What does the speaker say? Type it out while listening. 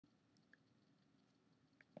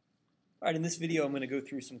All right, in this video I'm going to go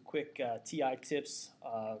through some quick TI tips.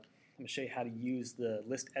 I'm going to show you how to use the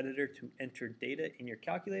list editor to enter data in your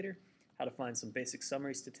calculator, how to find some basic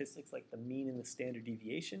summary statistics like the mean and the standard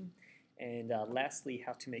deviation, and lastly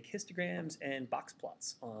how to make histograms and box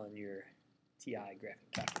plots on your TI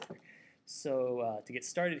graphing calculator. So to get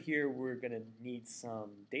started here, we're going to need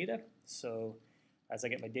some data. So as I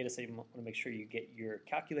get my data set, you want to make sure you get your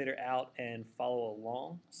calculator out and follow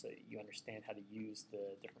along so you understand how to use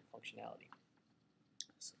the different functionality.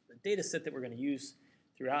 So the data set that we're going to use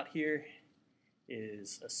throughout here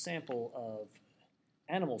is a sample of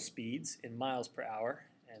animal speeds in miles per hour,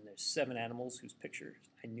 and there's 7 animals whose pictures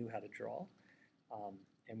I knew how to draw.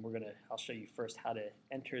 And I'll show you first how to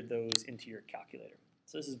enter those into your calculator.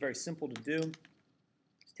 So this is very simple to do.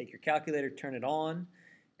 Just take your calculator, turn it on,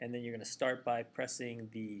 and then you're going to start by pressing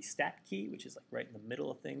the stat key, which is like right in the middle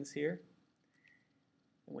of things here.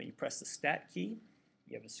 And when you press the stat key,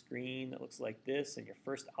 you have a screen that looks like this, and your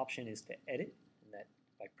first option is to edit. And that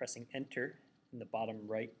by pressing enter in the bottom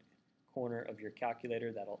right corner of your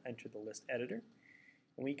calculator, that'll enter the list editor.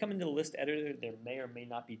 And when you come into the list editor, there may or may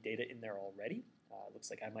not be data in there already. It looks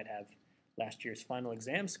like I might have last year's final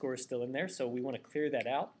exam scores still in there, so we want to clear that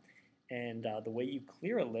out. And the way you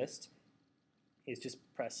clear a list is just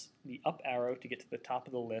press the up arrow to get to the top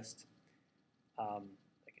of the list.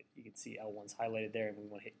 Like you can see L1's highlighted there, and we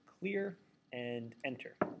want to hit clear and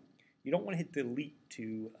enter. You don't want to hit delete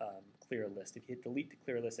to clear a list. If you hit delete to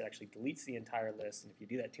clear a list, it actually deletes the entire list, and if you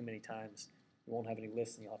do that too many times, you won't have any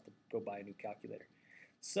lists and you'll have to go buy a new calculator.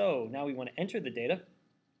 So now we want to enter the data.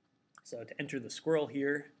 So to enter the squirrel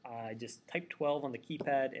here, I just type 12 on the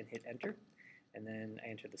keypad and hit enter, and then I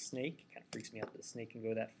enter the snake. It kind of freaks me out that the snake can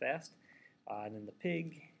go that fast. And then the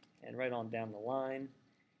pig, and right on down the line.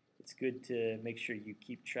 It's good to make sure you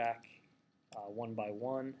keep track one by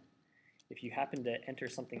one. If you happen to enter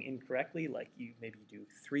something incorrectly, like you maybe do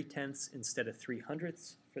 3/10 instead of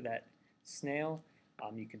 3/100 for that snail,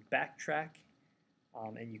 you can backtrack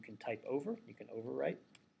and you can type over, you can overwrite.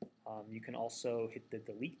 You can also hit the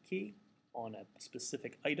delete key on a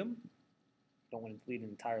specific item. You don't want to delete an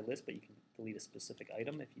entire list, but you can delete a specific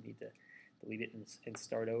item if you need to delete it and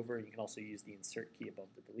start over. And you can also use the insert key above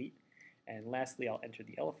the delete. And lastly, I'll enter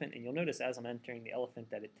the elephant. And you'll notice as I'm entering the elephant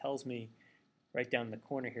that it tells me right down in the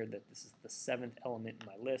corner here that this is the 7th element in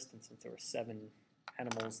my list. And since there were 7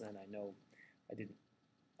 animals, then I know I didn't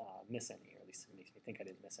miss any, or at least it makes me think I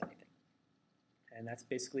didn't miss anything. And that's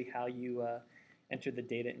basically how you enter the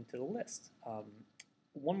data into the list.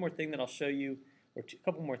 One more thing that I'll show you, or a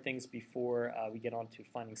couple more things before we get on to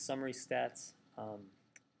finding summary stats.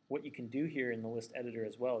 What you can do here in the list editor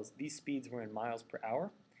as well is these speeds were in miles per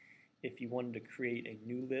hour. If you wanted to create a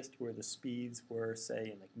new list where the speeds were,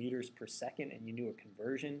 say, in like meters per second and you knew a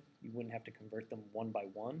conversion, you wouldn't have to convert them one by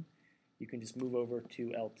one. You can just move over to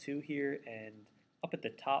L2 here, and up at the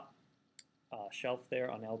top shelf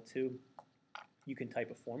there on L2, you can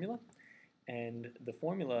type a formula. And the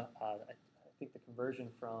formula, I think the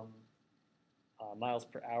conversion from miles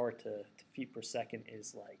per hour to feet per second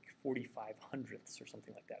is like 45/100ths or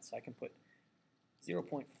something like that. So I can put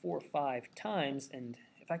 0.45 times, and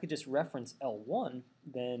if I could just reference L1,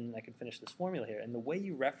 then I can finish this formula here. And the way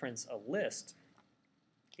you reference a list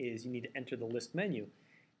is you need to enter the list menu.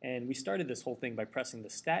 And we started this whole thing by pressing the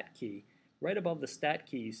stat key. Right above the stat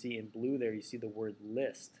key, you see in blue there, you see the word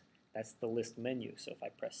list. That's the list menu. So if I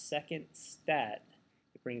press second stat,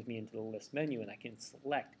 it brings me into the list menu, and I can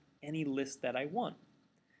select any list that I want.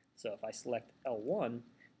 So if I select L1,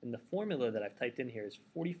 then the formula that I've typed in here is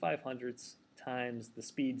 45/100ths times the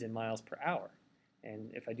speeds in miles per hour.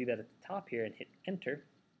 And if I do that at the top here and hit enter,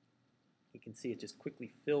 you can see it just quickly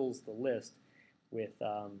fills the list with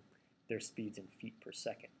their speeds in feet per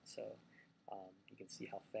second. So you can see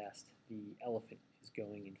how fast the elephant is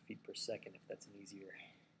going in feet per second, if that's an easier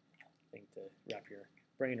thing to wrap your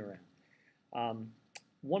brain around.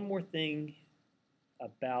 One more thing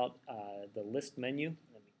about the list menu.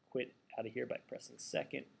 Let me quit out of here by pressing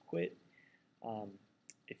second, quit.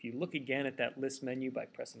 If you look again at that list menu by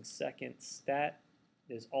pressing second stat,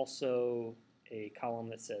 there's also a column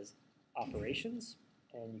that says operations,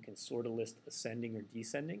 and you can sort a list ascending or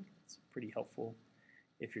descending. It's pretty helpful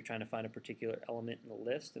if you're trying to find a particular element in the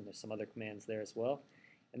list, and there's some other commands there as well.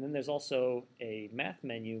 And then there's also a math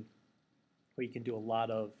menu where you can do a lot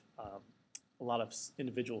of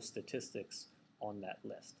individual statistics on that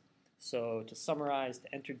list. So to summarize,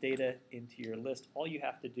 to enter data into your list, all you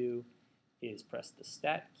have to do is press the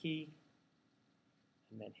stat key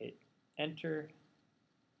and then hit enter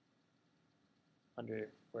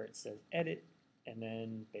under where it says edit, and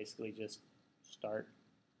then basically just start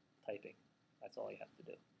typing. That's all you have to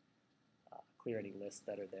do. clear any lists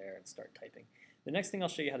that are there and start typing. The next thing I'll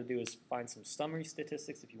show you how to do is find some summary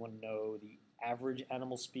statistics if you want to know the average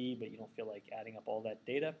animal speed, but you don't feel like adding up all that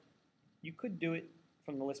data. You could do it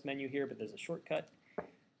from the list menu here, but there's a shortcut. I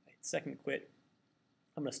hit second quit.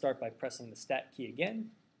 I'm going to start by pressing the stat key again.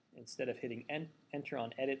 Instead of hitting enter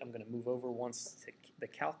on edit, I'm going to move over once to the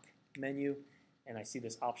calc menu, and I see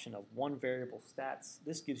this option of one variable stats.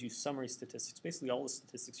 This gives you summary statistics, basically all the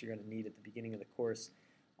statistics you're going to need at the beginning of the course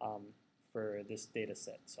for this data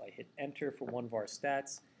set. So I hit enter for one var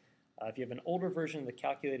stats. If you have an older version of the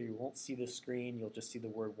calculator, you won't see this screen. You'll just see the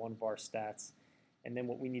word one var stats. And then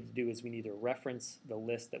what we need to do is we need to reference the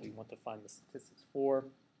list that we want to find the statistics for.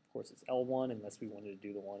 Of course, it's L1 unless we wanted to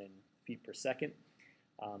do the one in feet per second.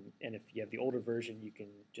 And if you have the older version, you can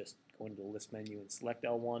just go into the list menu and select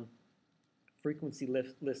L1. Frequency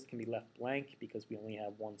list can be left blank because we only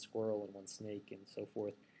have one squirrel and one snake and so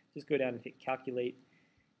forth. Just go down and hit calculate.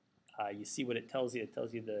 You see what it tells you. It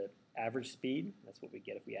tells you the average speed. That's what we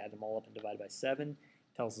get if we add them all up and divide by 7. It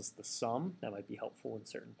tells us the sum. That might be helpful in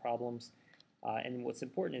certain problems. And what's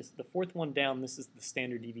important is the fourth one down, this is the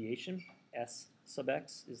standard deviation. S sub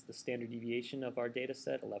x is the standard deviation of our data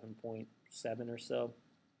set, 11.7 or so.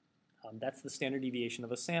 That's the standard deviation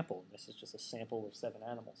of a sample. This is just a sample of 7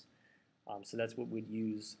 animals. So that's what we'd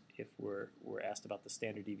use if we're asked about the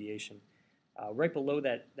standard deviation. Right below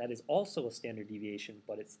that, that is also a standard deviation,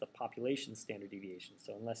 but it's the population standard deviation.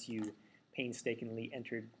 So unless you painstakingly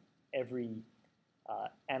entered every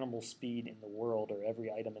animal speed in the world or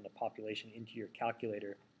every item in the population into your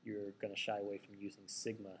calculator, you're going to shy away from using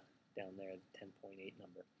sigma down there, the 10.8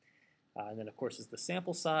 number. And then, of course, is the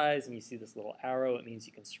sample size, and you see this little arrow. It means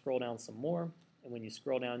you can scroll down some more. And when you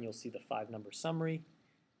scroll down, you'll see the 5-number summary,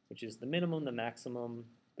 which is the minimum, the maximum,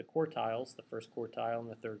 the quartiles, the first quartile and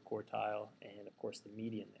the third quartile, and, of course, the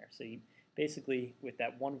median there. So you basically, with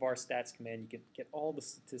that one var stats command, you can get all the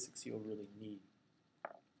statistics you'll really need.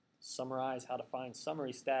 Summarize how to find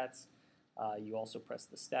summary stats. You also press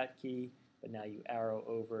the stat key, but now you arrow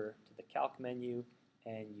over to the calc menu,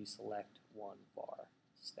 and you select one var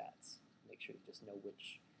stats. Make sure you just know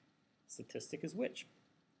which statistic is which.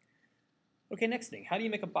 Okay, next thing, how do you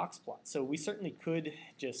make a box plot? So we certainly could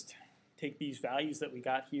just take these values that we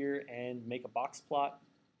got here and make a box plot,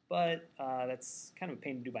 but that's kind of a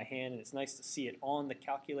pain to do by hand, and it's nice to see it on the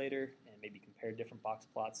calculator and maybe compare different box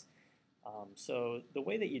plots. So the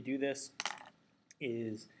way that you do this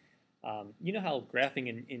is, you know how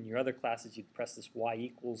graphing in your other classes you'd press this y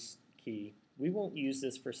equals key. We won't use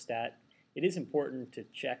this for stat. It is important to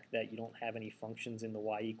check that you don't have any functions in the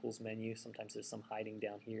y equals menu. Sometimes there's some hiding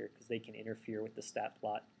down here because they can interfere with the stat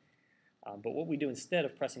plot. But what we do instead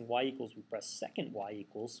of pressing y equals, we press second y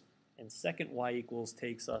equals, and second y equals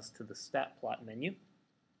takes us to the stat plot menu.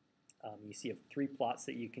 You see you have 3 plots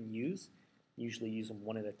that you can use. Usually use them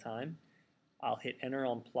one at a time. I'll hit enter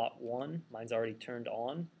on plot 1. Mine's already turned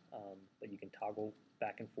on, but you can toggle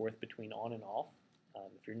back and forth between on and off.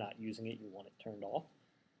 If you're not using it, you want it turned off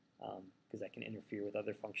because that can interfere with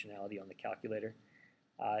other functionality on the calculator.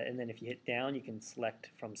 And then if you hit down, you can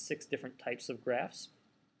select from 6 different types of graphs.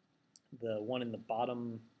 The one in the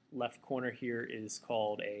bottom left corner here is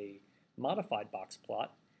called a modified box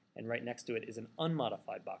plot, and right next to it is an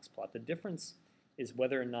unmodified box plot. The difference is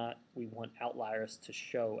whether or not we want outliers to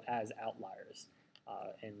show as outliers.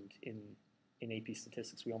 And in AP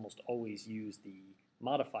statistics, we almost always use the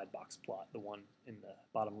modified box plot, the one in the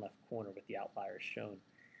bottom left corner with the outliers shown.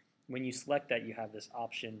 When you select that, you have this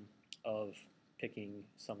option of picking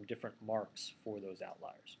some different marks for those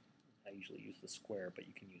outliers. I usually use the square, but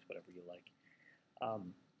you can use whatever you like.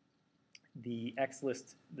 The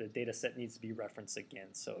XList, the data set needs to be referenced again.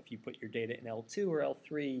 So if you put your data in L2 or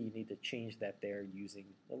L3, you need to change that there using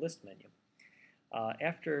the list menu.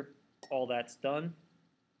 After all that's done,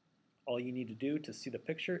 all you need to do to see the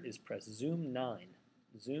picture is press zoom 9.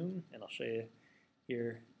 Zoom, and I'll show you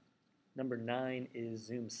here, number 9 is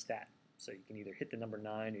zoom stat. So you can either hit the number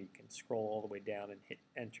 9 or you can scroll all the way down and hit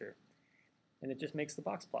enter. And it just makes the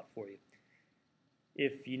box plot for you.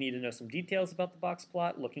 If you need to know some details about the box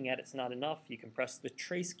plot, looking at it's not enough, you can press the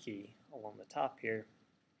trace key along the top here,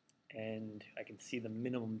 and I can see the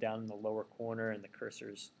minimum down in the lower corner, and the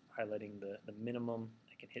cursor's highlighting the minimum.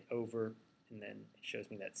 I can hit over, and then it shows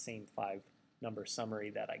me that same 5-number summary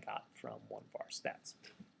that I got from one var stats.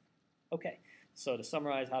 Okay, so to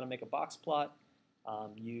summarize how to make a box plot,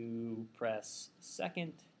 you press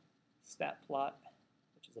second stat plot,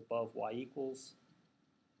 which is above y equals.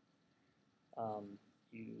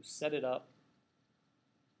 You set it up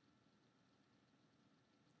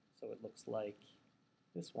so it looks like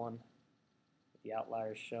this one with the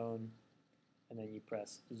outliers shown, and then you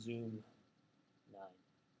press zoom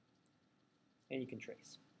And you can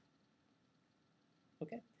trace.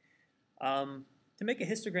 Okay. To make a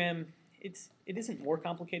histogram, it isn't more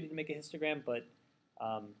complicated to make a histogram, but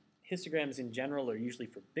histograms in general are usually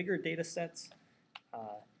for bigger data sets.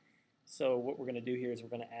 So what we're going to do here is we're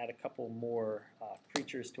going to add a couple more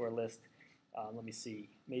creatures to our list. Let me see.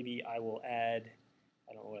 Maybe I will add,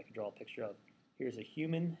 I don't know what I can draw a picture of. Here's a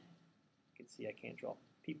human. You can see I can't draw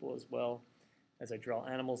people as well as I draw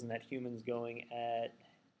animals, and that human's going at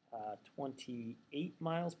 28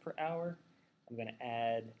 miles per hour. I'm going to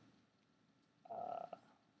add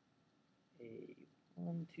a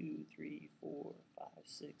 1, 2, 3, 4, 5,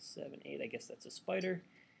 6, 7, 8. I guess that's a spider.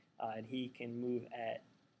 And he can move at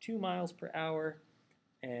 2 miles per hour.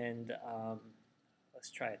 And let's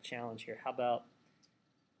try a challenge here. How about,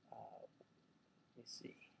 let me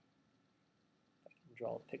see, if I can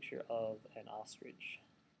draw a picture of an ostrich.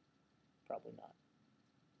 Probably not.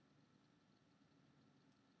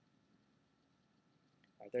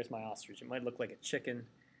 All right, there's my ostrich. It might look like a chicken,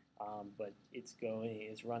 but it's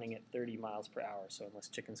running at 30 miles per hour. So unless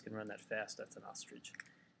chickens can run that fast, that's an ostrich.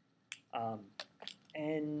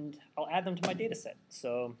 And I'll add them to my data set.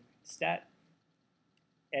 So stat,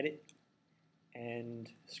 edit, and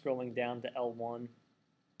scrolling down to L1,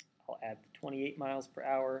 I'll add 28 miles per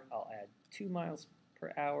hour, I'll add 2 miles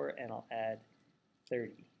per hour, and I'll add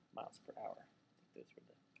 30 miles per hour. I think those were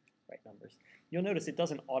the right numbers. You'll notice it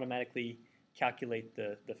doesn't automatically calculate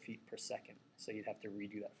the feet per second, so you'd have to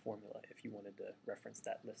redo that formula if you wanted to reference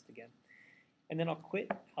that list again. And then I'll quit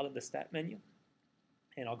out of the stat menu,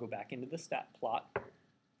 and I'll go back into the stat plot,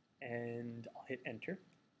 and I'll hit enter.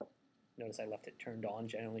 Notice I left it turned on.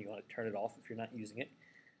 Generally, you want to turn it off if you're not using it.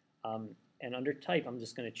 And under type, I'm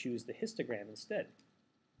just going to choose the histogram instead.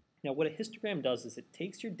 Now, what a histogram does is it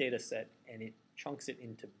takes your data set and it chunks it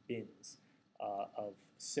into bins of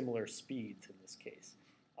similar speeds in this case.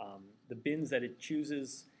 The bins that it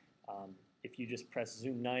chooses, if you just press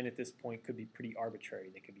zoom 9 at this point, could be pretty arbitrary.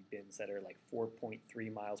 They could be bins that are like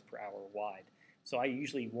 4.3 miles per hour wide. So I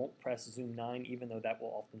usually won't press zoom 9, even though that will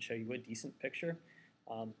often show you a decent picture.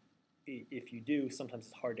 If you do, sometimes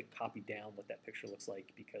it's hard to copy down what that picture looks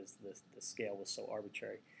like because the scale was so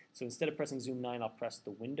arbitrary. So instead of pressing zoom 9, I'll press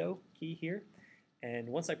the window key here. And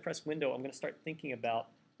once I press window, I'm going to start thinking about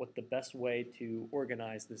what the best way to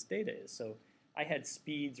organize this data is. So I had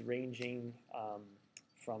speeds ranging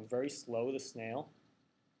from very slow, the snail,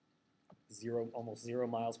 almost 0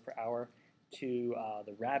 miles per hour, to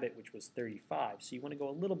the rabbit, which was 35. So you want to go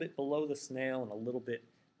a little bit below the snail and a little bit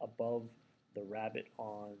above the rabbit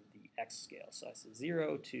on the X scale. So I said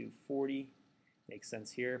 0 to 40 makes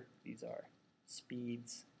sense here. These are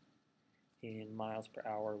speeds in miles per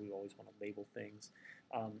hour. We always want to label things.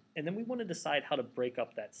 And then we want to decide how to break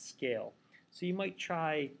up that scale. So you might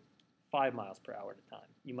try 5 miles per hour at a time.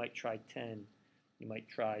 You might try 10. You might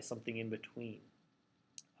try something in between.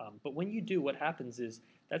 But when you do, what happens is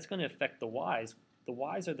that's going to affect the Y's. The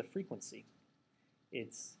Y's are the frequency.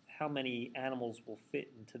 It's how many animals will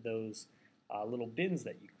fit into those little bins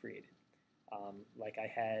that you created. Like I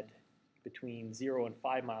had between 0 and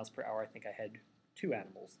 5 miles per hour, I think I had 2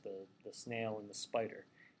 animals, the snail and the spider.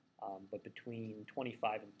 But between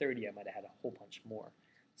 25 and 30, I might have had a whole bunch more.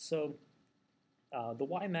 So the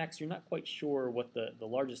Y max, you're not quite sure what the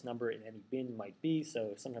largest number in any bin might be,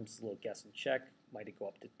 so sometimes it's a little guess and check. Might it go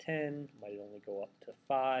up to 10? Might it only go up to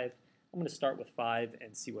 5? I'm going to start with 5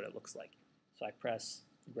 and see what it looks like. So I press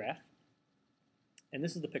graph, and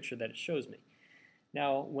this is the picture that it shows me.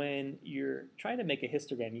 Now, when you're trying to make a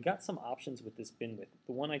histogram, you got some options with this bin width.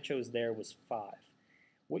 The one I chose there was 5.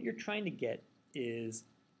 What you're trying to get is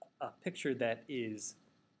a picture that is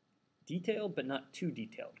detailed but not too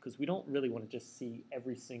detailed, because we don't really want to just see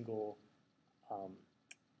every single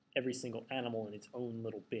animal in its own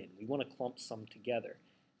little bin. We want to clump some together.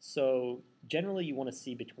 So generally you want to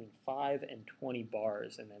see between 5 and 20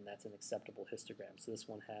 bars, and then that's an acceptable histogram. So this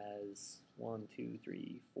one has 1, 2,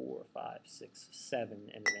 3, 4, 5, 6, 7,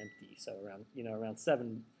 and an empty. So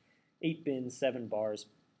around 8 bins, 7 bars.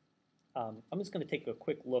 I'm just going to take a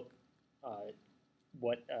quick look at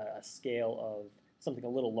what a scale of something a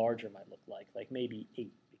little larger might look like maybe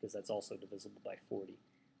 8, because that's also divisible by 40.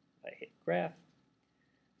 If I hit graph,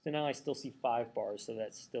 so now I still see 5 bars, so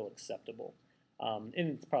that's still acceptable. And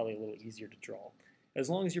it's probably a little easier to draw. As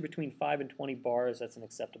long as you're between 5 and 20 bars, that's an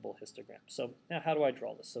acceptable histogram. So now how do I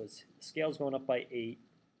draw this? So the scale's going up by 8,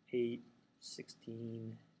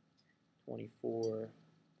 16, 24,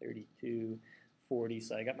 32, 40.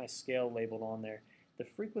 So I got my scale labeled on there. The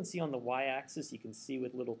frequency on the y-axis you can see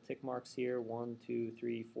with little tick marks here, 1, 2,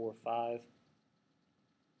 3, 4, 5.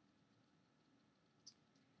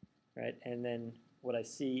 right? And then what I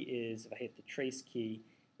see is if I hit the trace key,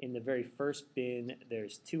 in the very first bin,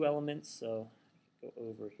 there's 2 elements, so I can go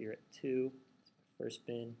over here at 2. That's my first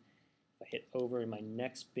bin. If I hit over in my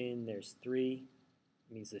next bin, there's 3.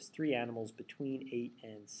 It means there's 3 animals between 8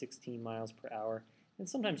 and 16 miles per hour. And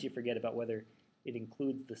sometimes you forget about whether it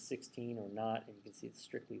includes the 16 or not, and you can see it's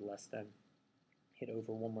strictly less than. Hit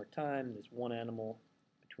over one more time. There's 1 animal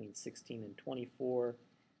between 16 and 24.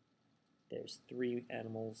 There's 3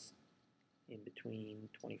 animals in between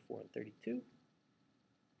 24 and 32.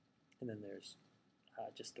 And then there's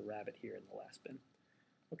just the rabbit here in the last bin.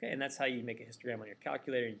 Okay, and that's how you make a histogram on your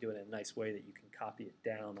calculator. You do it in a nice way that you can copy it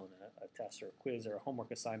down on a test or a quiz or a homework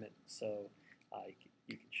assignment so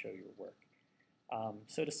you can show your work.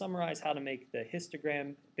 So to summarize how to make the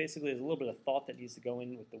histogram, basically there's a little bit of thought that needs to go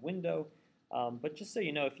in with the window. But just so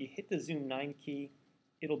you know, if you hit the zoom 9 key,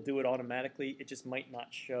 it'll do it automatically. It just might not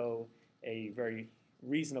show a very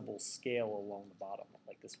reasonable scale along the bottom,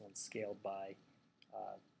 like this one's scaled by,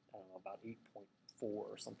 I don't know, about 8.4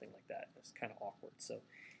 or something like that. It's kind of awkward. So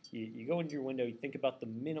you go into your window, you think about the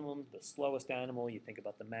minimum, the slowest animal, you think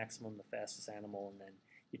about the maximum, the fastest animal, and then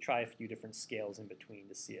you try a few different scales in between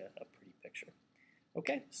to see a pretty picture.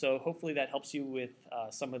 Okay, so hopefully that helps you with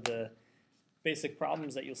some of the basic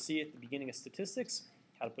problems that you'll see at the beginning of statistics,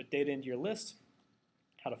 how to put data into your list,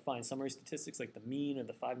 how to find summary statistics like the mean or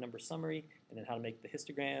the 5-number summary, and then how to make the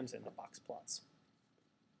histograms and the box plots.